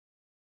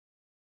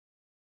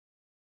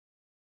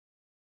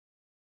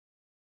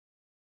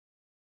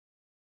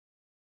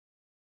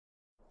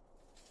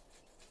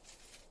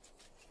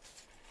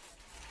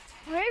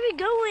we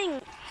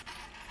going?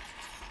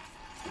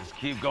 Just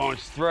keep going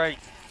straight.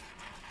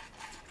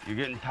 You're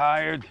getting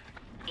tired?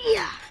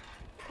 Yeah.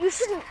 You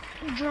shouldn't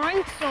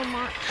drink so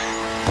much.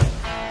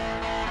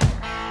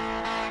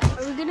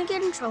 Are we gonna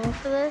get in trouble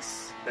for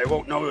this? They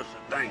won't notice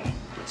a thing.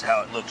 That's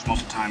how it looks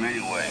most of the time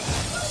anyway.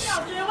 What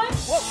y'all doing?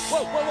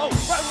 Whoa.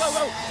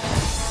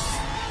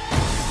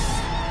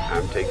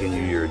 I'm taking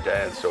you to your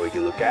dad so he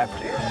can look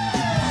after you.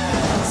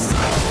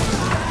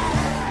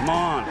 Come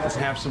on, let's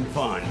have some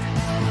fun.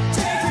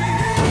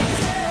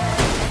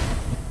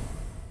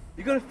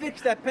 You're gonna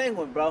fix that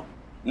penguin, bro.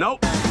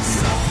 Nope.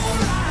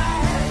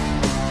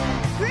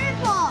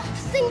 Grandpa,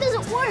 this thing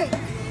doesn't work.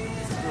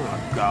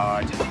 Oh,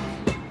 God.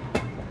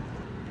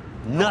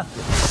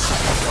 Nothing.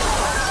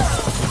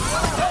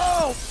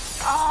 Oh!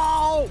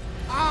 Ow!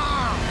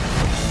 Ah!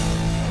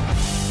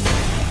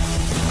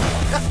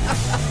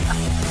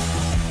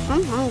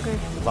 I'm hungry.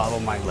 Follow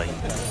my lead.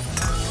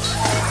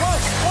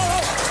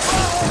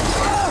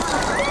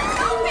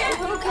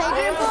 Okay,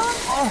 Grandpa?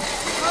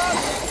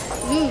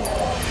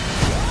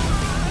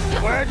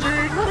 Reggie!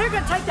 They're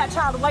gonna take that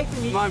child away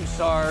from you. I'm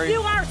sorry.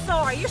 You are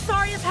sorry. You're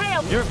sorry as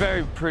hell. You're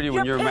very pretty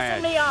when you're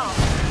mad. Pissing me off.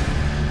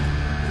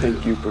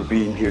 Thank you for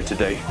being here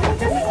today.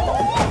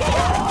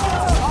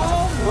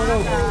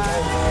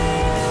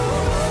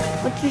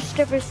 What's your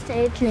stripper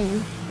stage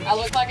name? I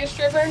look like a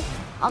stripper?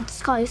 I'll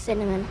just call you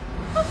Cinnamon.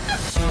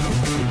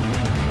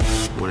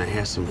 Wanna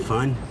have some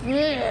fun?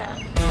 Yeah.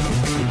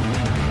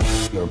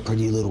 You're a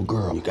pretty little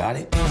girl. You got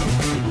it?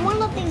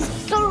 One of these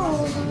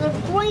girls is a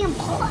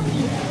grandpa.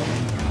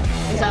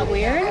 Is that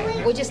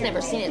weird? We just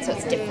never seen it, so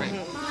it's different.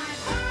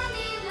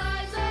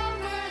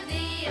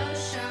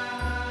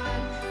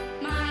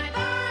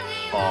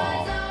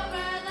 Oh.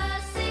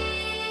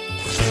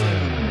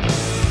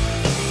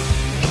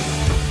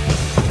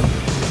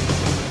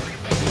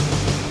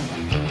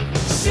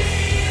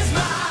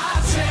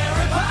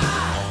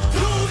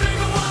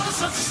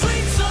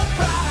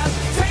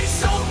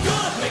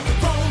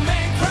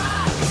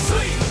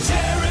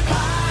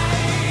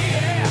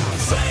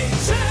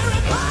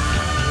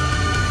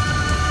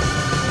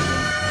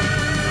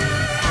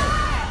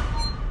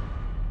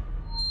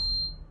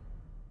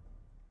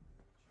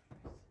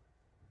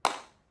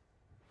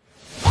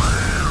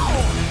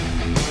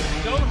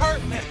 Don't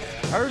hurt me.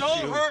 Hurt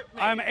Don't you? hurt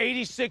me. I'm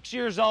 86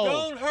 years old.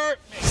 Don't hurt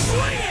me.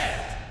 Swing it!